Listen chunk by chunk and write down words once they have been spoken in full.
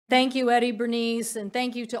Thank you, Eddie, Bernice, and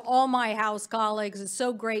thank you to all my House colleagues. It's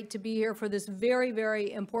so great to be here for this very,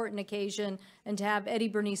 very important occasion and to have Eddie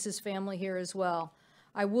Bernice's family here as well.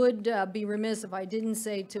 I would be remiss if I didn't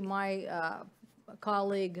say to my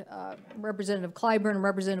colleague, Representative Clyburn and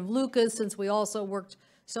Representative Lucas, since we also worked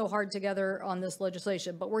so hard together on this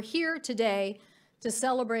legislation. But we're here today to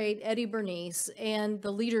celebrate Eddie Bernice and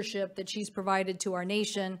the leadership that she's provided to our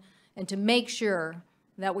nation and to make sure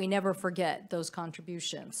that we never forget those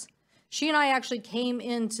contributions. She and I actually came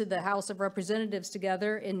into the House of Representatives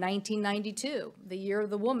together in 1992, the year of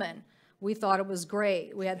the woman. We thought it was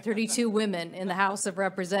great. We had 32 women in the House of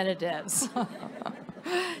Representatives.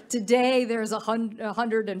 Today, there's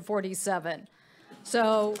 147.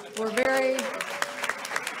 So we're very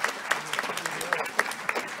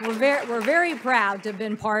proud to have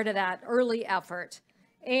been part of that early effort.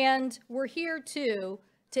 And we're here, too,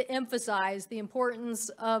 to emphasize the importance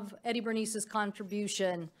of Eddie Bernice's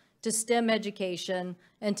contribution to STEM education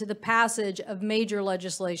and to the passage of major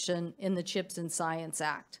legislation in the CHIPS and Science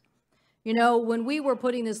Act. You know, when we were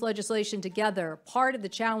putting this legislation together, part of the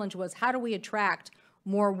challenge was how do we attract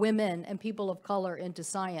more women and people of color into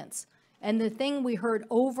science? And the thing we heard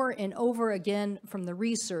over and over again from the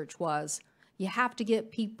research was you have to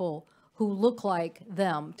get people who look like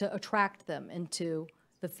them to attract them into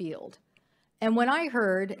the field. And when I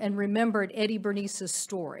heard and remembered Eddie Bernice's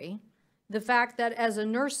story, the fact that as a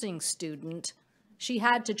nursing student, she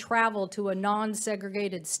had to travel to a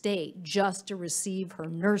non-segregated state just to receive her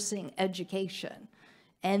nursing education,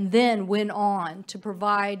 and then went on to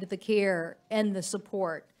provide the care and the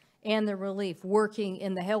support and the relief working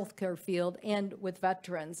in the healthcare field and with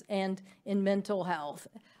veterans and in mental health.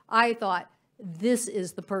 I thought, this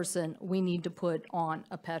is the person we need to put on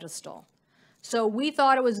a pedestal. So we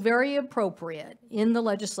thought it was very appropriate in the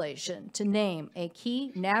legislation to name a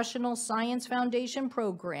key National Science Foundation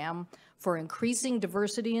program for increasing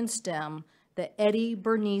diversity in STEM, the Eddie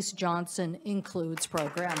Bernice Johnson Includes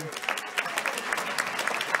program.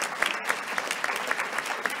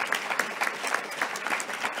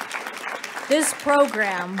 This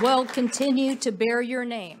program will continue to bear your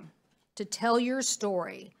name, to tell your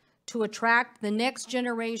story, to attract the next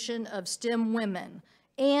generation of STEM women,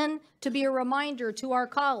 and to be a reminder to our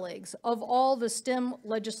colleagues of all the STEM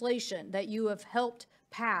legislation that you have helped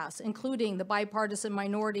pass, including the Bipartisan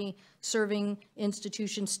Minority Serving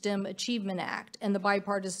Institution STEM Achievement Act and the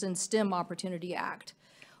Bipartisan STEM Opportunity Act.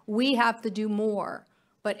 We have to do more,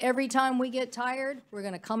 but every time we get tired, we're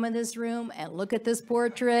going to come in this room and look at this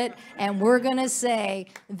portrait, and we're going to say,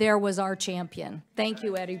 there was our champion. Thank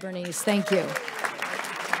you, Eddie Bernice. Thank you.